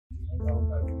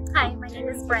My name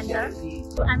is Brenda.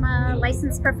 I'm a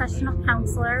licensed professional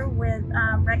counselor with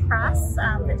Red Cross,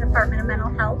 the Department of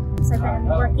Mental Health. So I've been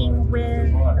working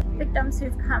with victims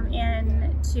who've come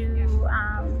in to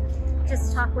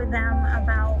just talk with them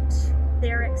about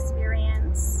their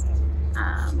experience,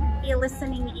 be a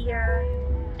listening ear,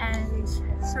 and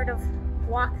sort of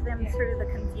walk them through the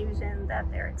confusion that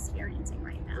they're experiencing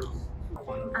right now.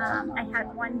 I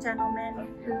had one gentleman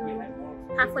who,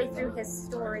 halfway through his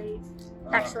story,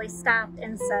 actually stopped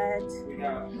and said,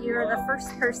 "You're the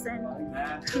first person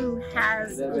who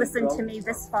has listened to me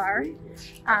this far.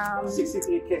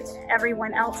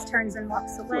 Everyone else turns and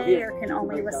walks away or can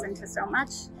only listen to so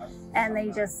much," and they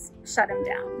just shut him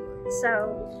down.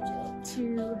 So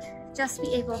to just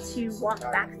be able to walk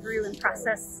back through and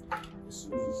process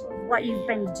what you've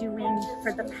been doing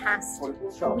for the past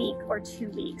week or 2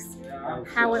 weeks,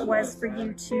 how it was for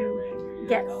you to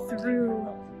get through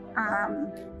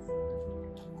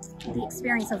the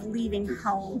experience of leaving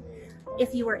home,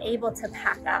 if you were able to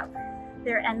pack up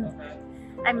there. And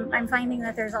I'm finding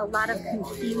that there's a lot of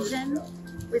confusion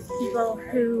with people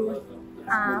who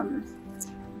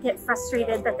get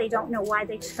frustrated that they don't know why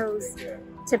they chose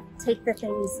to take the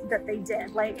things that they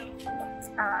did, like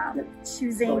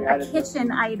choosing a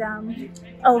kitchen item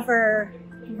over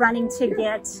running to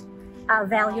get a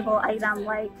valuable item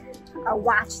like a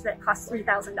watch that costs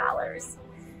 $3,000.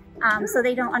 So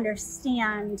they don't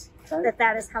understand that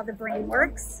that is how the brain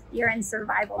works. You're in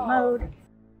survival mode.